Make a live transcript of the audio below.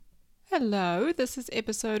Hello, this is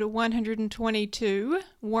episode 122,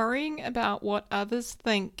 Worrying About What Others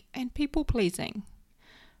Think and People Pleasing,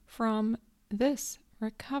 from this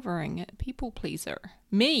recovering people pleaser,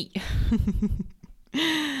 me.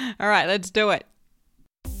 All right, let's do it.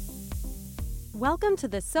 Welcome to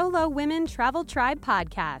the Solo Women Travel Tribe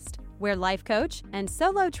podcast, where life coach and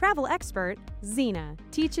solo travel expert, Zena,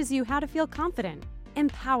 teaches you how to feel confident,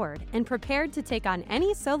 empowered, and prepared to take on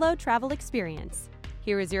any solo travel experience.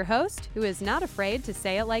 Here is your host, who is not afraid to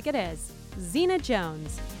say it like it is, Zena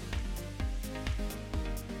Jones.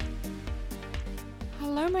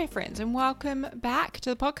 Hello, my friends, and welcome back to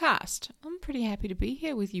the podcast. I'm pretty happy to be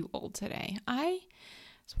here with you all today. I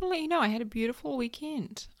just want to let you know I had a beautiful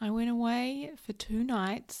weekend. I went away for 2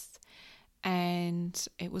 nights, and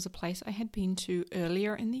it was a place I had been to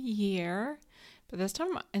earlier in the year. But this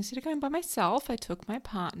time, instead of going by myself, I took my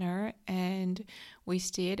partner and we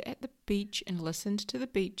stared at the beach and listened to the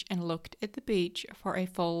beach and looked at the beach for a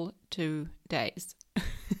full 2 days.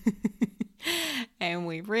 And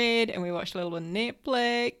we read and we watched a little bit of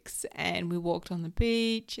Netflix and we walked on the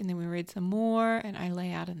beach and then we read some more and I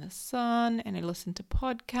lay out in the sun and I listened to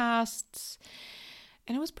podcasts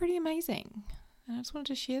and it was pretty amazing. And I just wanted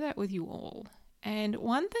to share that with you all. And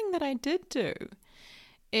one thing that I did do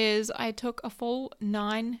is I took a full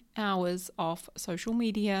 9 hours off social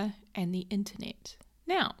media and the internet.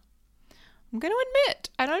 Now, I'm going to admit,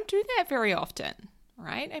 I don't do that very often,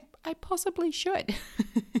 right? I possibly should.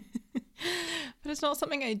 But it's not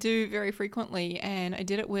something I do very frequently, and I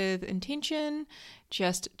did it with intention,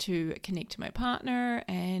 just to connect to my partner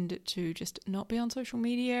and to just not be on social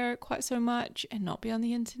media quite so much and not be on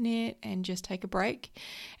the internet and just take a break.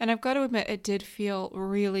 And I've got to admit, it did feel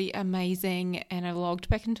really amazing, and I logged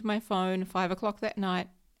back into my phone 5 o'clock that night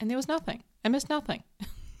and there was nothing. I missed nothing.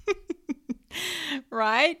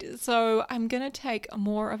 Right? So I'm going to take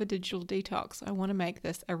more of a digital detox. I want to make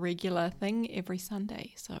this a regular thing every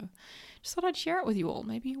Sunday. So just thought I'd share it with you all.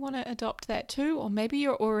 Maybe you want to adopt that too, or maybe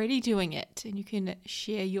you're already doing it and you can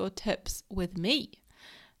share your tips with me.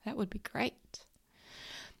 That would be great.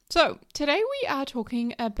 So today we are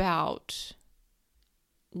talking about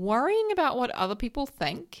worrying about what other people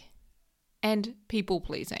think and people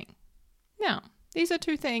pleasing. Now, these are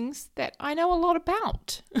 2 things that I know a lot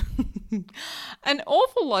about. An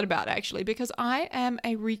awful lot about, actually, because I am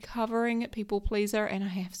a recovering people pleaser and I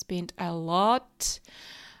have spent a lot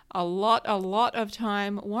of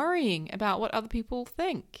time worrying about what other people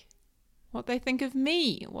think, what they think of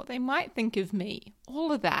me, what they might think of me,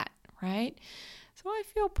 all of that, right? So I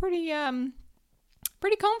feel pretty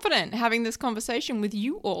confident having this conversation with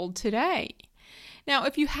you all today. Now,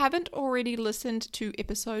 if you haven't already listened to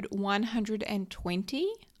episode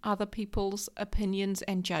 120, Other People's Opinions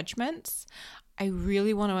and Judgments, I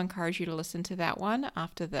really want to encourage you to listen to that one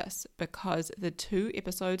after this, because the 2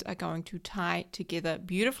 episodes are going to tie together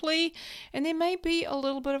beautifully, and there may be a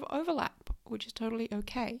little bit of overlap, which is totally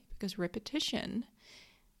okay, because repetition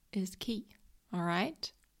is key, all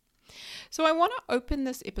right? So I want to open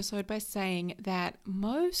this episode by saying that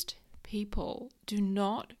most people do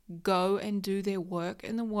not go and do their work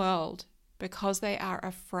in the world because they are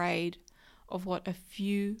afraid of what a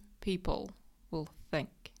few people will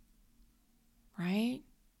think, right?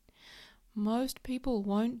 Most people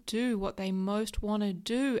won't do what they most want to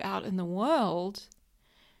do out in the world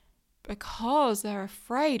because they're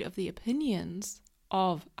afraid of the opinions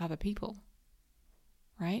of other people,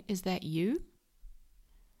 right? Is that you?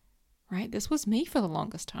 Right? This was me for the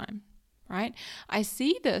longest time. Right? I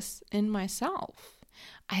see this in myself.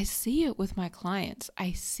 I see it with my clients.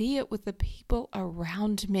 I see it with the people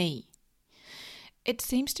around me. It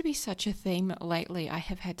seems to be such a theme lately. I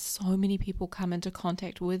have had so many people come into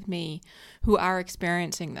contact with me who are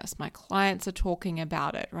experiencing this. My clients are talking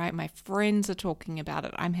about it, right? My friends are talking about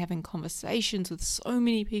it. I'm having conversations with so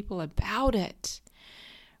many people about it,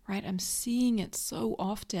 right? I'm seeing it so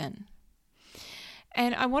often.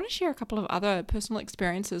 And I want to share a couple of other personal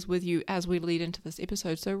experiences with you as we lead into this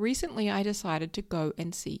episode. So recently I decided to go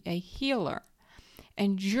and see a healer.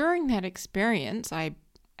 And during that experience, I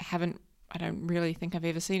don't really think I've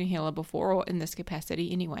ever seen a healer before, or in this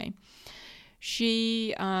capacity anyway.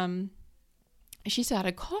 She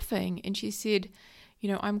started coughing and she said,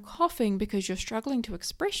 I'm coughing because you're struggling to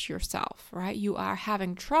express yourself, right? You are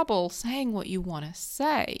having trouble saying what you want to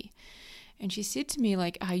say. And she said to me,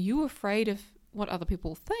 like, are you afraid of what other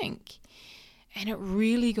people think? And it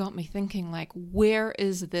really got me thinking, like, where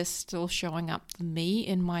is this still showing up for me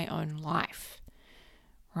in my own life?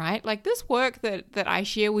 Right? Like this work that I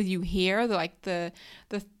share with you here, like the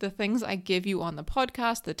things I give you on the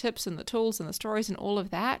podcast, the tips and the tools and the stories and all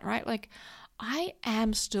of that, right? Like I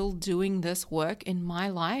am still doing this work in my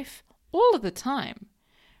life all of the time,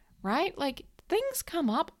 right? Like things come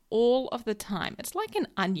up all of the time. It's like an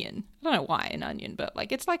onion. I don't know why an onion, but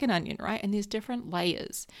like it's like an onion, right? And there's different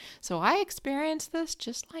layers. So I experience this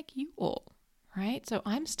just like you all, right? So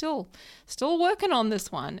I'm still working on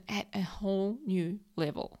this one at a whole new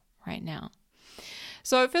level right now.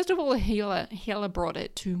 So first of all, a healer brought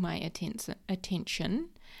it to my attention.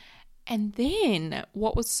 And then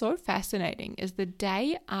what was so fascinating is the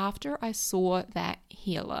day after I saw that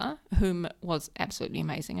healer, whom was absolutely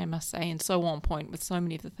amazing, I must say, and so on point with so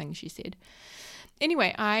many of the things she said.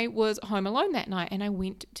 Anyway, I was home alone that night and I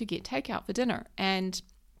went to get takeout for dinner. And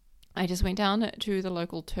I just went down to the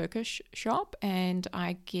local Turkish shop and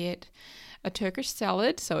I get a Turkish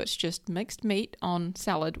salad. So it's just mixed meat on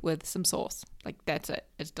salad with some sauce. Like that's it.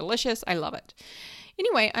 It's delicious. I love it.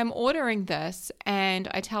 Anyway, I'm ordering this and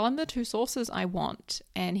I tell him the 2 sauces I want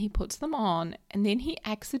and he puts them on and then he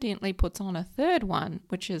accidentally puts on a third one,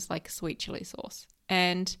 which is like sweet chili sauce.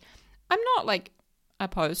 And I'm not like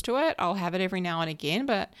opposed to it. I'll have it every now and again,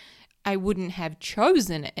 but I wouldn't have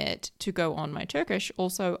chosen it to go on my Turkish.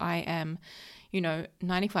 Also, I am,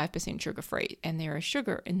 95% sugar free and there is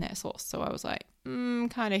sugar in that sauce. So I was like,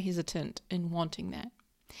 kind of hesitant in wanting that.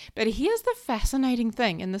 But here's the fascinating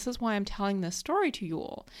thing, and this is why I'm telling this story to you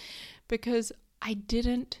all, because I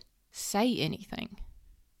didn't say anything.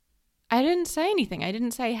 I didn't say anything. I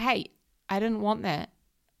didn't say, hey, I didn't want that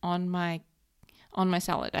on my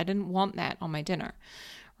salad. I didn't want that on my dinner,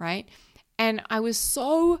 right? And I was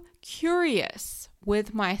so curious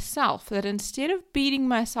with myself that instead of beating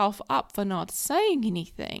myself up for not saying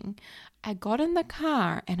anything, I got in the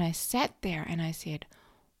car and I sat there and I said,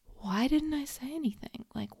 why didn't I say anything?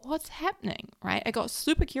 Like, what's happening, right? I got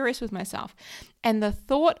super curious with myself. And the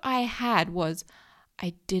thought I had was,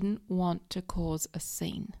 I didn't want to cause a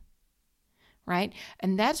scene, right?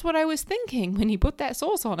 And that's what I was thinking when he put that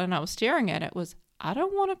sauce on and I was staring at it was, I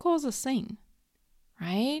don't want to cause a scene,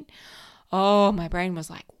 right? Oh, my brain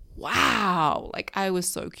was like, wow. Like, I was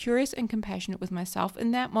so curious and compassionate with myself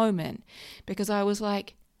in that moment because I was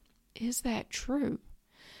like, is that true?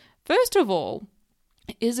 First of all,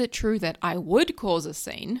 is it true that I would cause a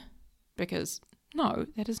scene? Because no,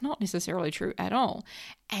 that is not necessarily true at all.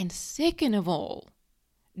 And second of all,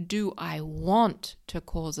 do I want to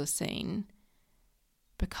cause a scene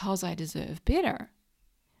because I deserve better?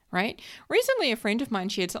 Right? Recently, a friend of mine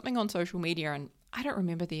shared something on social media, and I don't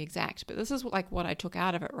remember the exact, but this is like what I took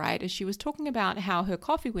out of it, right? Is she was talking about how her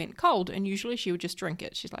coffee went cold, and usually she would just drink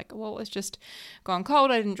it. She's like, well, it's just gone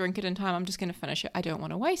cold. I didn't drink it in time. I'm just going to finish it. I don't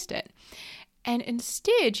want to waste it. And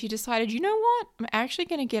instead, she decided, you know what? I'm actually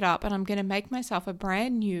going to get up and I'm going to make myself a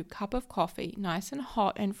brand new cup of coffee, nice and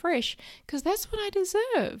hot and fresh, because that's what I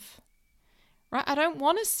deserve, right? I don't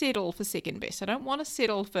want to settle for second best. I don't want to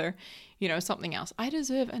settle for, something else. I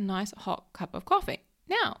deserve a nice hot cup of coffee.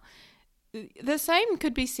 Now, the same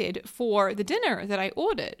could be said for the dinner that I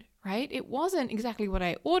ordered, right? It wasn't exactly what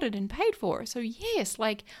I ordered and paid for. So yes,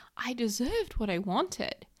 like I deserved what I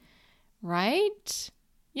wanted, right?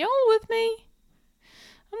 Y'all with me?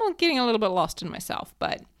 I'm getting a little bit lost in myself,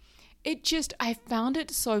 but I found it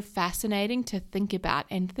so fascinating to think about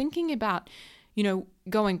and thinking about,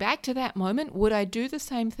 going back to that moment, would I do the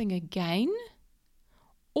same thing again?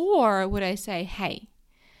 Or would I say, hey,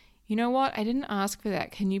 you know what? I didn't ask for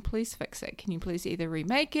that. Can you please fix it? Can you please either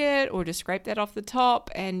remake it or just scrape that off the top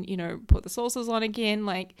and, put the sauces on again?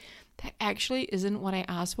 Like that actually isn't what I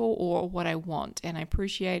asked for or what I want. And I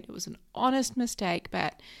appreciate it was an honest mistake,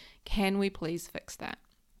 but can we please fix that?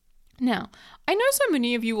 Now, I know so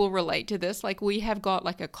many of you will relate to this. Like we have got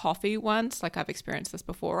like a coffee once, like I've experienced this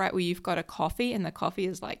before, right? Where you've got a coffee and the coffee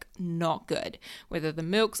is like not good. Whether the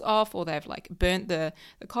milk's off or they've like burnt the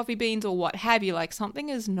coffee beans or what have you, like something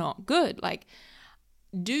is not good. Like,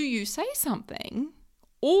 do you say something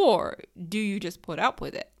or do you just put up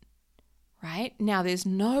with it? Right? Now, there's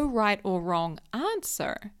no right or wrong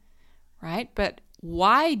answer, right? But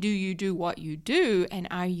why do you do what you do and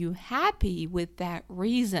are you happy with that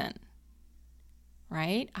reason?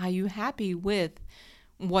 Right? Are you happy with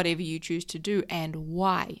whatever you choose to do and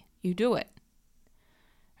why you do it?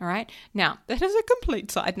 All right. Now, that is a complete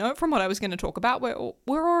side note from what I was going to talk about. We're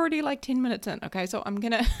already like 10 minutes in. Okay. So I'm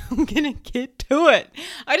going to get to it.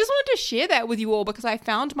 I just wanted to share that with you all because I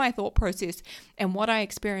found my thought process and what I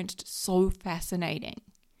experienced so fascinating.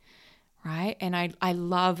 Right. And I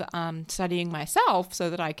love studying myself so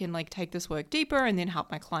that I can like take this work deeper and then help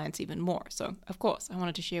my clients even more. So of course I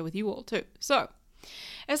wanted to share with you all too. So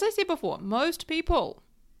as I said before, most people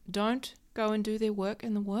don't go and do their work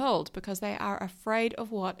in the world because they are afraid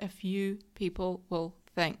of what a few people will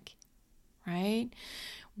think. right?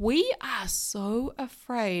 We are so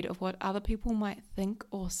afraid of what other people might think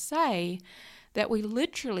or say that we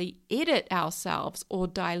literally edit ourselves or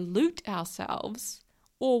dilute ourselves,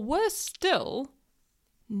 or worse still,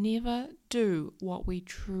 never do what we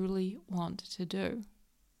truly want to do,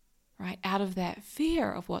 right? Out of that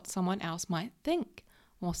fear of what someone else might think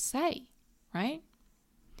or say, right?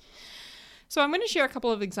 So I'm going to share a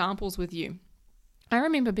couple of examples with you. I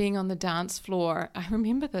remember being on the dance floor. I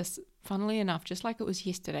remember this, funnily enough, just like it was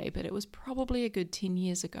yesterday, but it was probably a good 10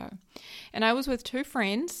 years ago. And I was with two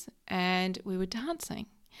friends and we were dancing.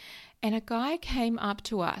 And a guy came up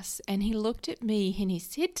to us and he looked at me and he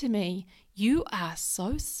said to me, "You are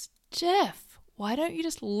so stiff. Why don't you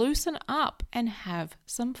just loosen up and have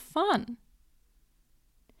some fun?"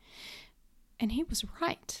 And he was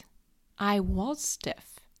right. I was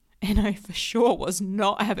stiff and I for sure was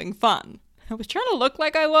not having fun. I was trying to look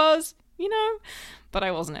like I was, but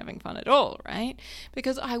I wasn't having fun at all, right?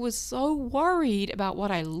 Because I was so worried about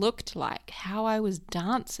what I looked like, how I was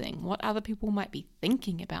dancing, what other people might be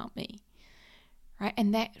thinking about me, right?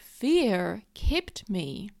 And that fear kept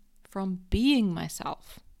me from being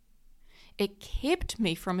myself. It kept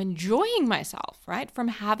me from enjoying myself, right? From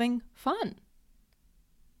having fun.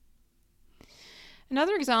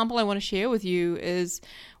 Another example I want to share with you is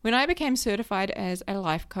when I became certified as a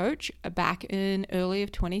life coach back in early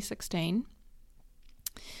of 2016,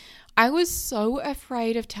 I was so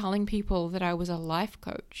afraid of telling people that I was a life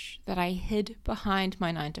coach that I hid behind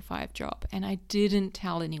my 9-to-5 job and I didn't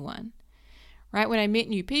tell anyone, right? When I met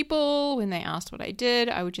new people, when they asked what I did,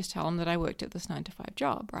 I would just tell them that I worked at this 9-to-5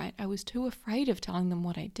 job, right? I was too afraid of telling them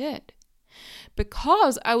what I did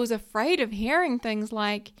because I was afraid of hearing things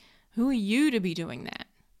like, "Who are you to be doing that?"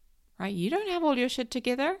 Right? You don't have all your shit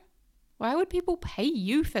together. Why would people pay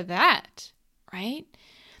you for that? Right?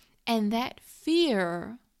 And that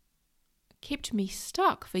fear kept me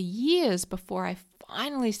stuck for years before I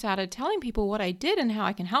finally started telling people what I did and how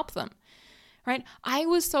I can help them. Right? I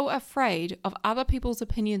was so afraid of other people's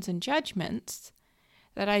opinions and judgments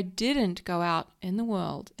that I didn't go out in the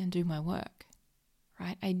world and do my work.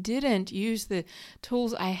 Right? I didn't use the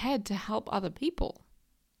tools I had to help other people.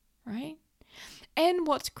 Right? And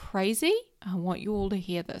what's crazy, I want you all to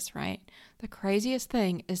hear this, right? The craziest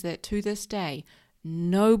thing is that to this day,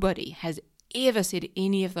 nobody has ever said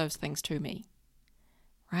any of those things to me,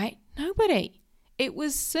 right? Nobody. It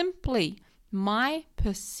was simply my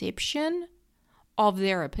perception of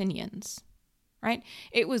their opinions, right?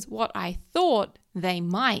 It was what I thought they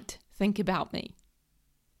might think about me,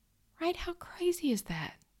 right? How crazy is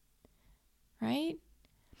that, right?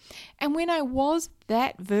 And when I was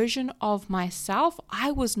that version of myself,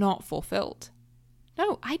 I was not fulfilled.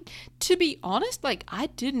 No, to be honest, I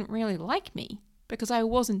didn't really like me because I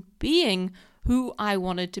wasn't being who I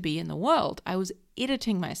wanted to be in the world. I was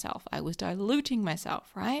editing myself. I was diluting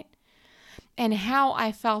myself, right? And how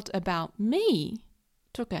I felt about me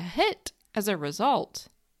took a hit as a result,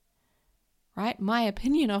 right? My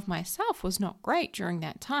opinion of myself was not great during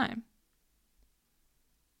that time,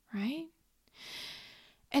 right?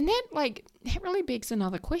 And that really begs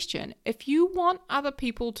another question. If you want other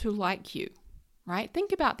people to like you, right?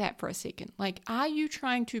 Think about that for a second. Are you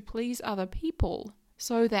trying to please other people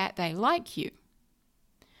so that they like you?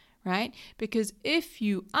 Right? Because if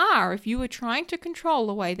you are trying to control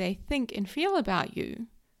the way they think and feel about you,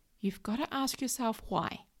 you've got to ask yourself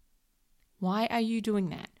why. Why are you doing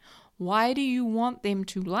that? Why do you want them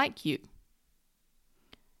to like you?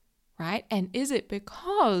 Right? And is it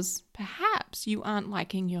because perhaps you aren't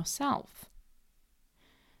liking yourself?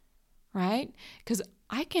 Right? Because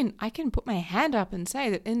I can put my hand up and say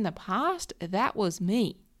that in the past, that was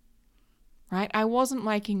me. Right? I wasn't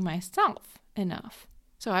liking myself enough.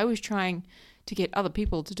 So I was trying to get other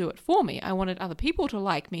people to do it for me. I wanted other people to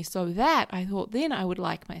like me so that I thought then I would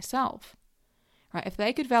like myself. Right? If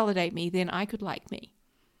they could validate me, then I could like me.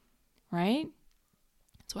 Right?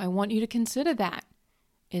 So I want you to consider that.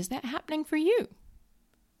 Is that happening for you?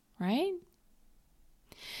 Right?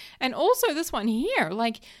 And also this one here,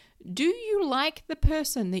 do you like the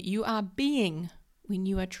person that you are being when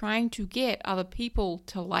you are trying to get other people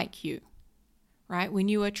to like you? Right? When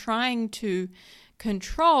you are trying to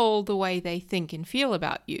control the way they think and feel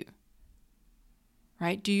about you?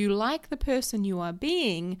 Right? Do you like the person you are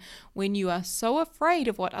being when you are so afraid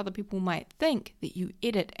of what other people might think that you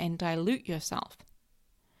edit and dilute yourself?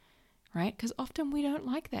 Right? Because often we don't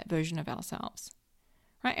like that version of ourselves.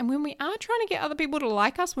 Right? And when we are trying to get other people to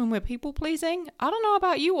like us, when we're people pleasing, I don't know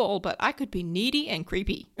about you all, but I could be needy and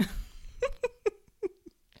creepy.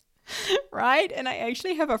 Right? And I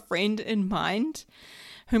actually have a friend in mind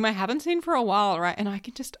whom I haven't seen for a while, right? And I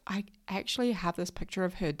actually have this picture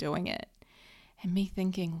of her doing it and me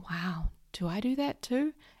thinking, wow, do I do that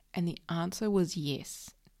too? And the answer was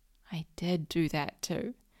yes, I did do that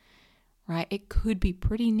too, right? It could be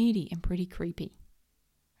pretty needy and pretty creepy,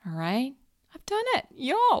 all right? I've done it,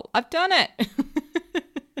 y'all, I've done it,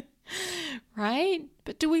 right?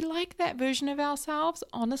 But do we like that version of ourselves?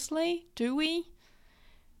 Honestly, do we?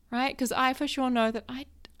 Right? Because I for sure know that I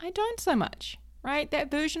don't so much, right?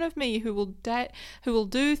 That version of me who will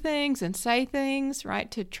do things and say things,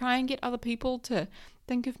 right, to try and get other people to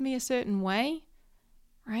think of me a certain way,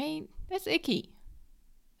 right? That's icky.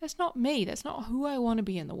 That's not me. That's not who I want to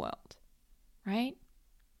be in the world, right?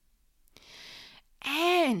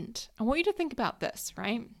 And I want you to think about this,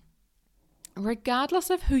 right? Regardless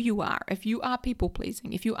of who you are, if you are people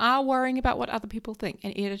pleasing, if you are worrying about what other people think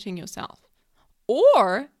and editing yourself,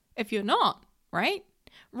 or if you're not, right?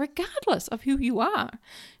 Regardless of who you are,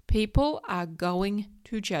 people are going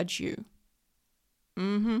to judge you.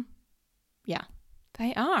 Yeah,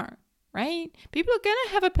 they are, right? People are going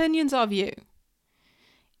to have opinions of you.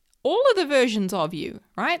 All of the versions of you,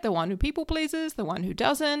 right? The one who people pleases, the one who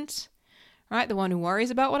doesn't, right? The one who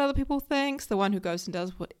worries about what other people think, the one who goes and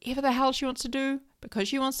does whatever the hell she wants to do because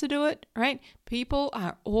she wants to do it, right? People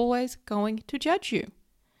are always going to judge you.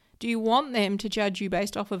 Do you want them to judge you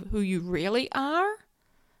based off of who you really are,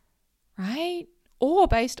 right? Or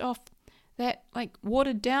based off that like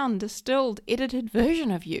watered down, distilled, edited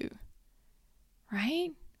version of you,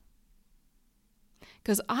 right?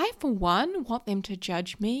 Because I, for one, want them to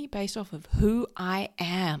judge me based off of who I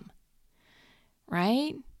am,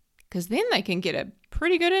 right? Because then they can get a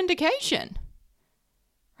pretty good indication,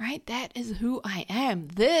 right? That is who I am.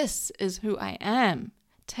 This is who I am.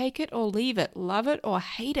 Take it or leave it. Love it or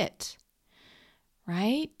hate it,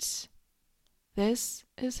 right? This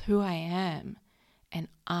is who I am, and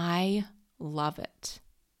I love it.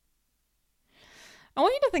 I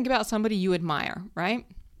want you to think about somebody you admire, right?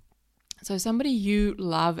 So somebody you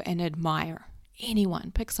love and admire.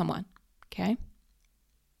 Anyone, pick someone, okay?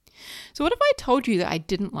 So what if I told you that I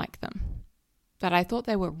didn't like them? That I thought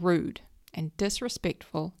they were rude and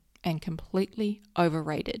disrespectful and completely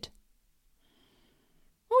overrated?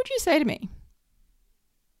 What would you say to me?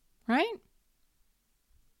 Right?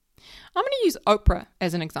 I'm going to use Oprah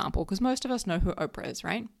as an example because most of us know who Oprah is,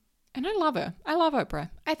 right? And I love her. I love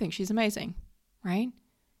Oprah. I think she's amazing, right?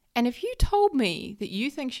 And if you told me that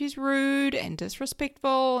you think she's rude and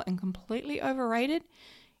disrespectful and completely overrated,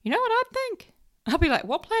 you know what I'd think? I'd be like,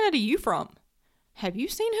 what planet are you from? Have you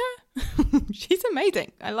seen her? She's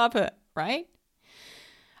amazing. I love her, right?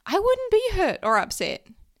 I wouldn't be hurt or upset.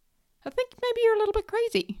 I think maybe you're a little bit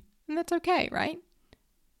crazy, and that's okay, right?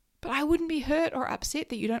 But I wouldn't be hurt or upset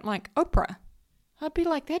that you don't like Oprah. I'd be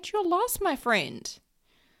like, that's your loss, my friend.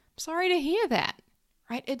 I'm sorry to hear that,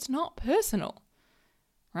 right? It's not personal,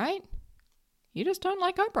 right? You just don't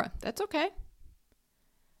like Oprah. That's okay,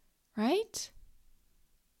 right?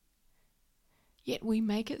 Yet we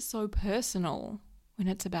make it so personal when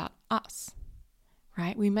it's about us,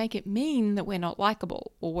 right? We make it mean that we're not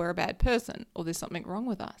likable or we're a bad person or there's something wrong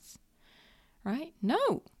with us, right?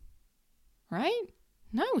 No, right?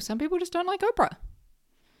 No, some people just don't like Oprah,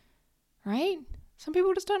 right? Some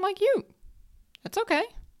people just don't like you. That's okay.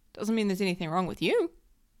 Doesn't mean there's anything wrong with you.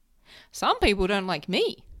 Some people don't like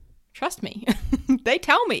me. Trust me. They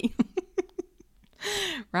tell me,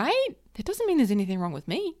 right? That doesn't mean there's anything wrong with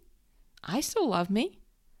me. I still love me,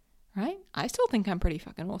 right? I still think I'm pretty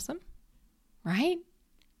fucking awesome, right?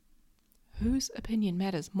 Whose opinion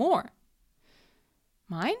matters more?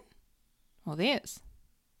 Mine or theirs?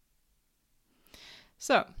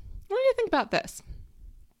 So, what do you think about this?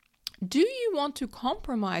 Do you want to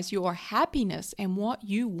compromise your happiness and what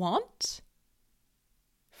you want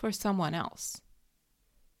for someone else?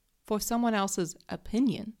 For someone else's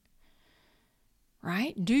opinion,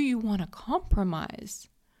 right? Do you want to compromise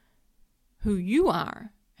who you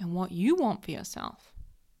are and what you want for yourself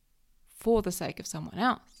for the sake of someone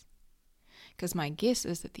else? Because my guess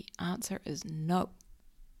is that the answer is no,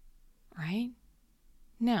 right?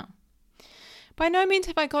 Now, by no means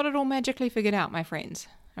have I got it all magically figured out, my friends,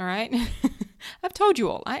 all right? I've told you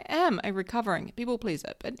all, I am a recovering people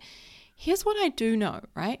pleaser, but here's what I do know,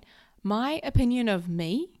 right? My opinion of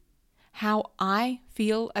me, how I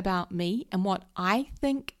feel about me, and what I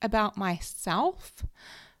think about myself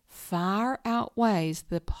far outweighs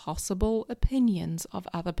the possible opinions of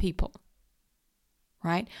other people,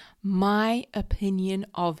 right? My opinion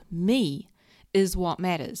of me is what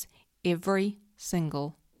matters every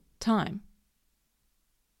single time.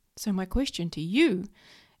 So my question to you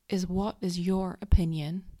is, what is your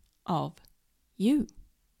opinion of you?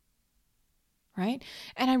 right?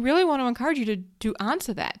 And I really want to encourage you to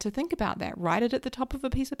answer that, to think about that. Write it at the top of a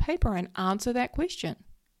piece of paper and answer that question.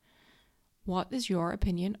 What is your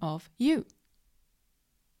opinion of you?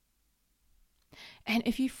 And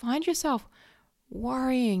if you find yourself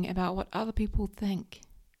worrying about what other people think,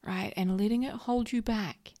 right, and letting it hold you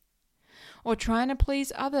back, or trying to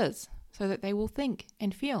please others so that they will think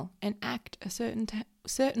and feel and act a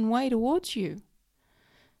certain way towards you,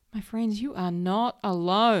 my friends, you are not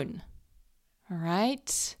alone, all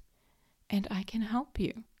right? And I can help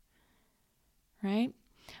you, right?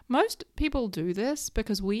 Most people do this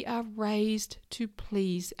because we are raised to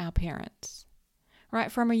please our parents,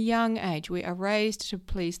 right? From a young age, we are raised to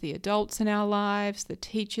please the adults in our lives, the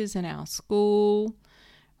teachers in our school,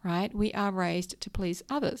 right? We are raised to please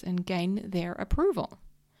others and gain their approval,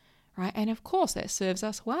 right? And of course, that serves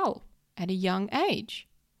us well at a young age.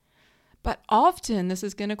 But often this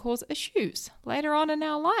is going to cause issues later on in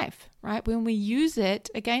our life, right? When we use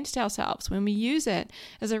it against ourselves, when we use it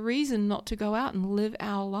as a reason not to go out and live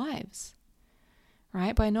our lives,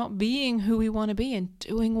 right? By not being who we want to be and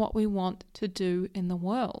doing what we want to do in the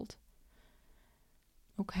world.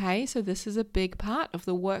 Okay, so this is a big part of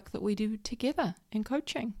the work that we do together in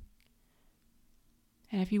coaching.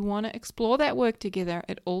 And if you want to explore that work together,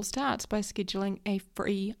 it all starts by scheduling a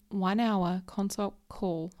free 1-hour consult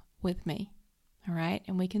call with me, all right?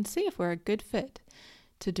 And we can see if we're a good fit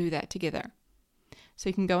to do that together. So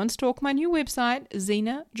you can go and stalk my new website,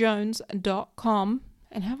 zenajones.com,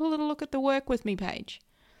 and have a little look at the work with me page.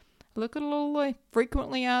 Look at all the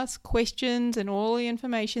frequently asked questions and all the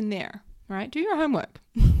information there, right? Do your homework.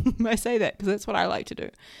 I say that because that's what I like to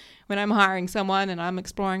do. When I'm hiring someone and I'm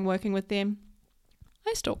exploring working with them,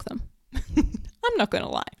 I stalk them. I'm not going to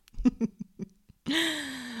lie.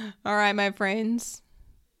 All right, my friends.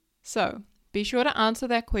 So be sure to answer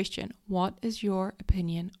that question. What is your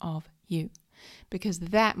opinion of you? Because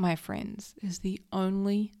that, my friends, is the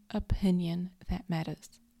only opinion that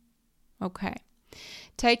matters. Okay.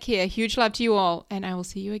 Take care. Huge love to you all, and I will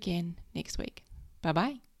see you again next week.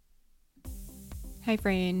 Bye-bye. Hey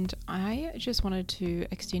friend, I just wanted to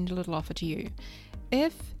extend a little offer to you.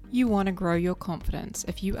 If you want to grow your confidence,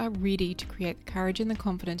 if you are ready to create the courage and the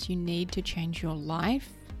confidence you need to change your life,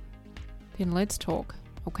 then let's talk.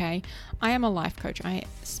 Okay, I am a life coach. I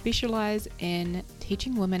specialize in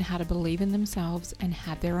teaching women how to believe in themselves and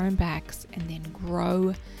have their own backs and then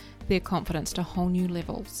grow their confidence to whole new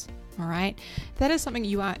levels. All right, if that is something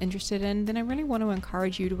you are interested in, then I really want to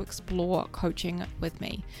encourage you to explore coaching with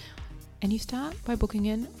me. And you start by booking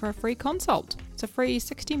in for a free consult. It's a free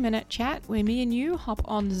 60-minute chat where me and you hop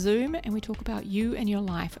on Zoom and we talk about you and your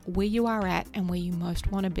life, where you are at and where you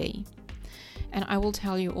most want to be. And I will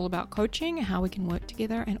tell you all about coaching, how we can work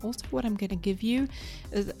together, and also what I'm going to give you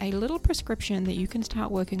is a little prescription that you can start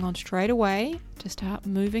working on straight away to start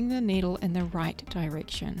moving the needle in the right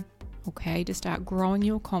direction, okay? To start growing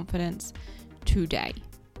your confidence today.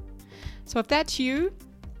 So if that's you,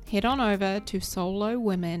 head on over to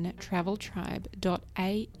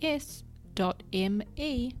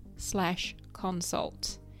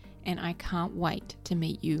solowomentraveltribe.as.me/consult. And I can't wait to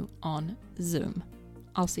meet you on Zoom.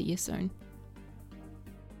 I'll see you soon.